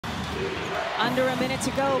Under a minute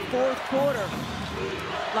to go, fourth quarter.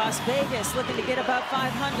 Las Vegas looking to get above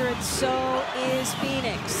 500, so is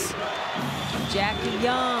Phoenix. Jackie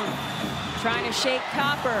Young trying to shake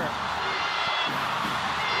Copper.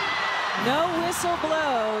 No whistle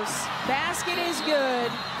blows. Basket is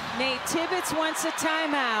good. Nate Tibbetts wants a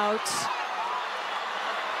timeout.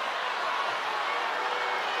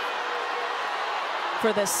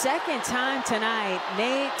 For the second time tonight,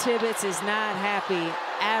 Nate Tibbetts is not happy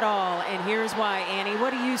at all, and here's why. Annie,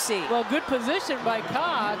 what do you see? Well, good position by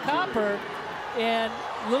Copper, and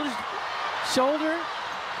little shoulder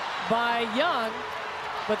by Young,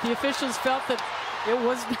 but the officials felt that it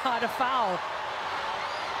was not a foul.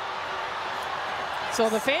 So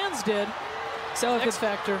the fans did. So if X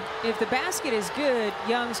factor. If the basket is good,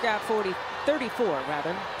 Young's got 34.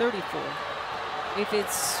 If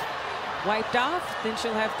it's wiped off, then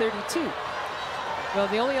she'll have 32. Well,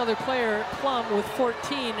 the only other player, Plum, with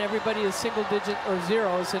 14, everybody is single digit or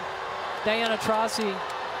zeros. And Diana Taurasi,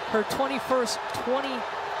 her 21st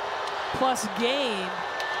 20-plus game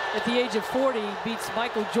at the age of 40, beats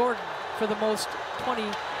Michael Jordan for the most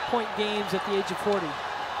 20-point games at the age of 40.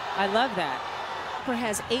 I love that. Copper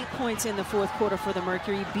has 8 points in the fourth quarter for the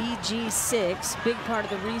Mercury, BG 6. Big part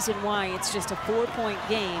of the reason why it's just a 4-point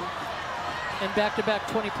game. And back-to-back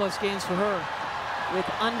 20-plus games for her. With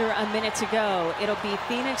under a minute to go, it'll be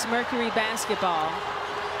Phoenix Mercury basketball.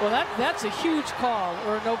 Well, that's a huge call,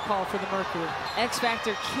 or a no call for the Mercury. X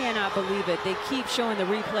Factor cannot believe it. They keep showing the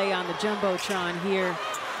replay on the Jumbotron here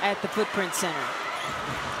at the Footprint Center.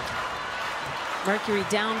 Mercury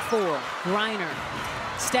down 4. Griner,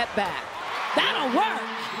 step back. That'll work.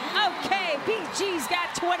 Okay, BG's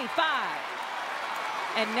got 25.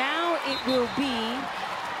 And now it will be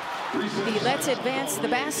the let's advance the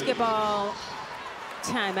basketball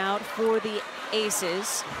timeout for the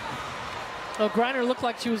Aces. Well, Griner looked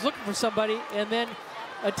like she was looking for somebody and then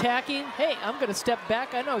attacking. Hey, I'm going to step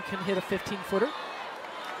back. I know I can hit a 15-footer.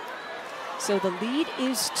 So the lead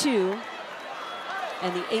is 2,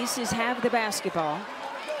 and the Aces have the basketball.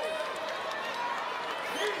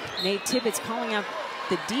 Nate Tibbetts calling out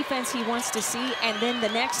the defense he wants to see, and then the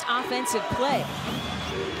next offensive play.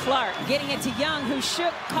 Clark getting it to Young, who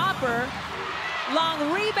shook Copper.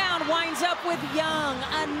 Long rebound, winds up with Young.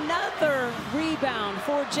 Another rebound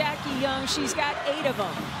for Jackie Young. She's got 8 of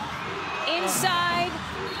them. Inside,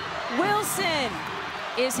 Wilson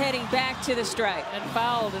is heading back to the stripe. And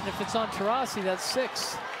fouled, and if it's on Taurasi, that's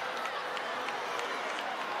 6.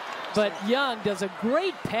 But Young does a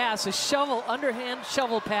great pass, a shovel, underhand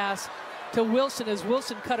shovel pass to Wilson as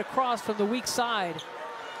Wilson cut across from the weak side.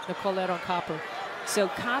 They'll call that on Copper. So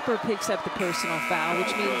Copper picks up the personal foul,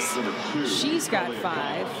 which means she's got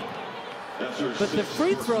 5. But the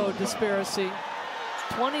free throw disparity,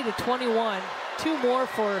 20 to 21, 2 more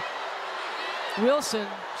for Wilson.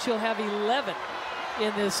 She'll have 11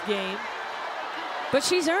 in this game. But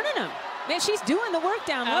she's earning them. Man, she's doing the work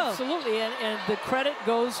down low. Absolutely, and the credit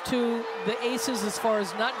goes to the Aces as far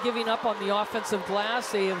as not giving up on the offensive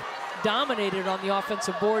glass. They have dominated on the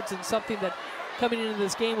offensive boards, and something that coming into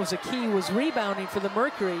this game was a key was rebounding for the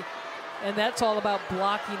Mercury, and that's all about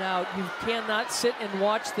blocking out. You cannot sit and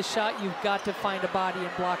watch the shot. You've got to find a body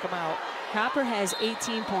and block them out. Copper has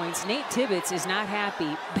 18 points. Nate Tibbetts is not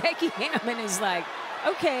happy. Becky Hammond is like,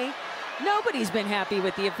 okay, nobody's been happy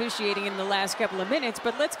with the officiating in the last couple of minutes,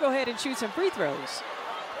 but let's go ahead and shoot some free throws.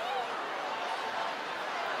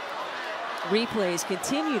 Replays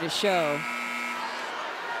continue to show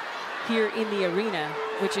here in the arena,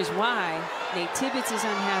 which is why Nate Tibbetts is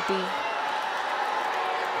unhappy.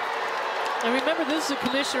 And remember, this is a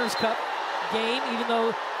Commissioner's Cup game, even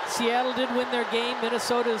though Seattle did win their game.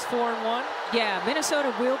 Minnesota is 4-1. Yeah,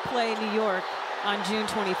 Minnesota will play New York on June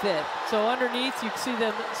 25th. So underneath, you can see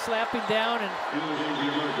them slapping down. And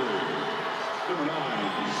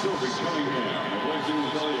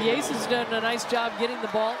the Aces done a nice job getting the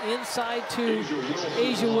ball inside to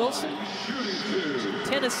Asia Wilson.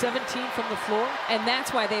 10 of 17 from the floor. And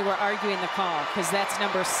that's why they were arguing the call, because that's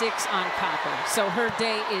number 6 on Copper. So her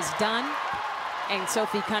day is done, and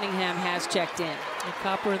Sophie Cunningham has checked in. And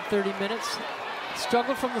Copper in 30 minutes.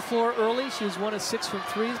 Struggled from the floor early. She was 1 of 6 from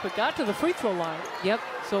threes, but got to the free throw line. Yep.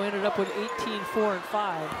 So ended up with 18, 4, and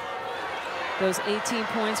 5. Those 18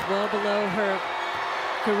 points well below her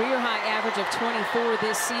career high average of 24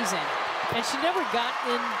 this season. And she never got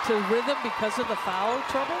into rhythm because of the foul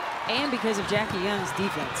trouble. And because of Jackie Young's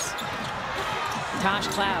defense. Tosh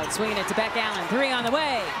Cloud swinging it to Beck Allen. 3 on the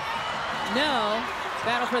way. No.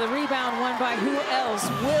 Battle for the rebound won by who else?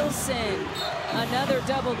 Wilson. Another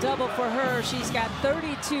double-double for her. She's got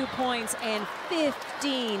 32 points and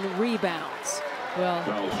 15 rebounds.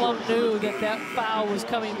 Well, Plum knew that that foul was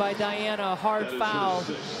coming by Diana, a hard foul.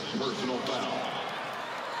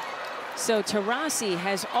 So Taurasi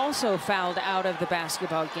has also fouled out of the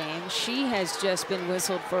basketball game. She has just been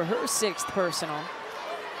whistled for her 6th personal.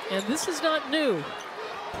 And this is not new,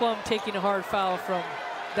 Plum taking a hard foul from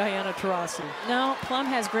Diana Taurasi. No, Plum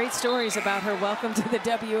has great stories about her welcome to the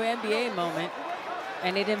WNBA moment,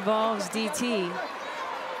 and it involves DT.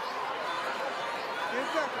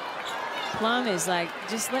 Plum is like,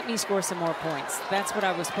 just let me score some more points. That's what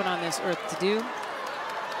I was put on this earth to do.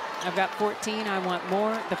 I've got 14, I want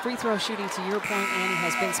more. The free throw shooting, to your point, Annie,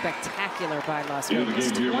 has been spectacular by Las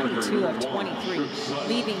Vegas. 22 of 23,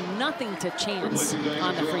 leaving nothing to chance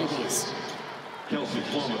on the freebies.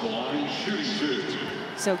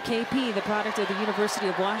 So KP, the product of the University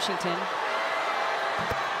of Washington,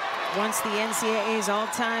 once the NCAA's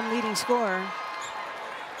all-time leading scorer.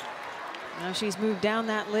 Now she's moved down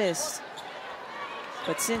that list.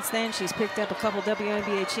 But since then, she's picked up a couple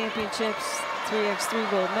WNBA championships, 3x3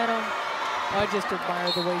 gold medal. I just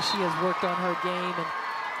admire the way she has worked on her game and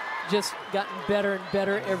just gotten better and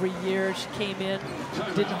better every year. She came in,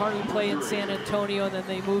 didn't hardly play in San Antonio, and then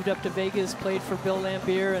they moved up to Vegas, played for Bill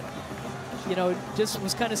Laimbeer, and you know, just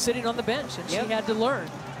was kind of sitting on the bench, and she had to learn.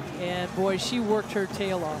 And boy, she worked her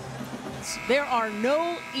tail off. There are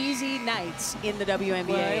no easy nights in the WNBA.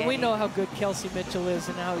 Well, and we know how good Kelsey Mitchell is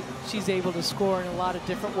and how she's able to score in a lot of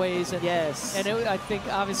different ways. And, and I think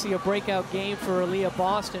obviously a breakout game for Aaliyah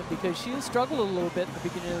Boston, because she struggled a little bit in the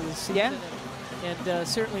beginning of the season. And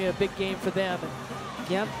certainly a big game for them.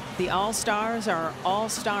 Yep, the All-Stars are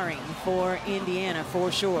all-starring for Indiana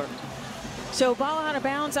for sure. So ball out of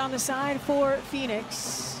bounds on the side for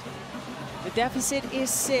Phoenix. The deficit is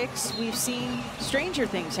 6. We've seen stranger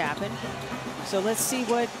things happen. So let's see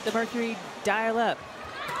what the Mercury dial up.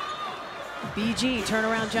 BG,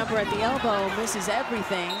 turnaround jumper at the elbow, misses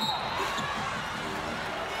everything.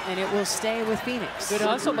 And it will stay with Phoenix. Good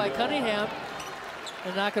hustle by Cunningham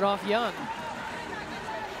and knock it off Young.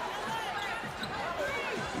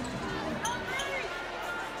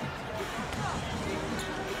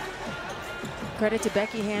 Credit to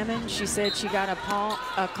Becky Hammond. She said she got a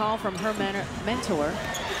call from her mentor,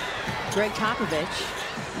 Greg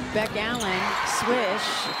Popovich. Beck Allen,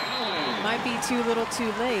 swish. Might be too little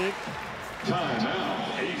too late.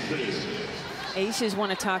 Aces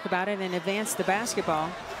want to talk about it and advance the basketball.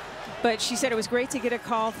 But she said it was great to get a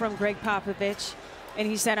call from Greg Popovich. And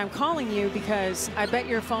he said, I'm calling you because I bet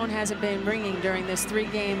your phone hasn't been ringing during this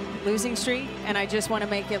 3-game losing streak, and I just want to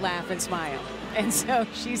make you laugh and smile. And so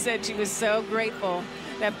she said she was so grateful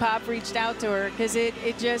that Pop reached out to her, because it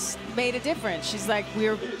just made a difference. She's like,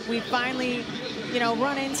 we finally, you know,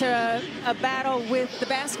 run into a battle with the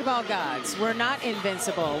basketball gods. We're not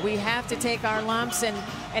invincible. We have to take our lumps, and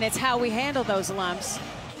it's how we handle those lumps.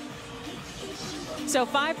 So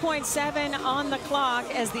 5.7 on the clock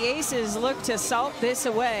as the Aces look to salt this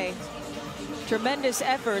away. Tremendous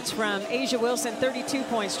efforts from Asia Wilson, 32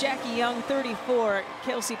 points, Jackie Young, 34,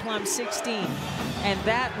 Kelsey Plum, 16. And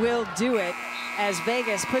that will do it as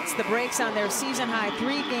Vegas puts the brakes on their season-high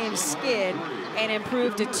 3-game skid and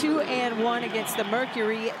improved to 2-1 against the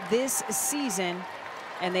Mercury this season.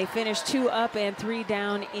 And they finished 2 up and 3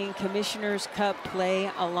 down in Commissioner's Cup play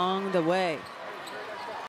along the way.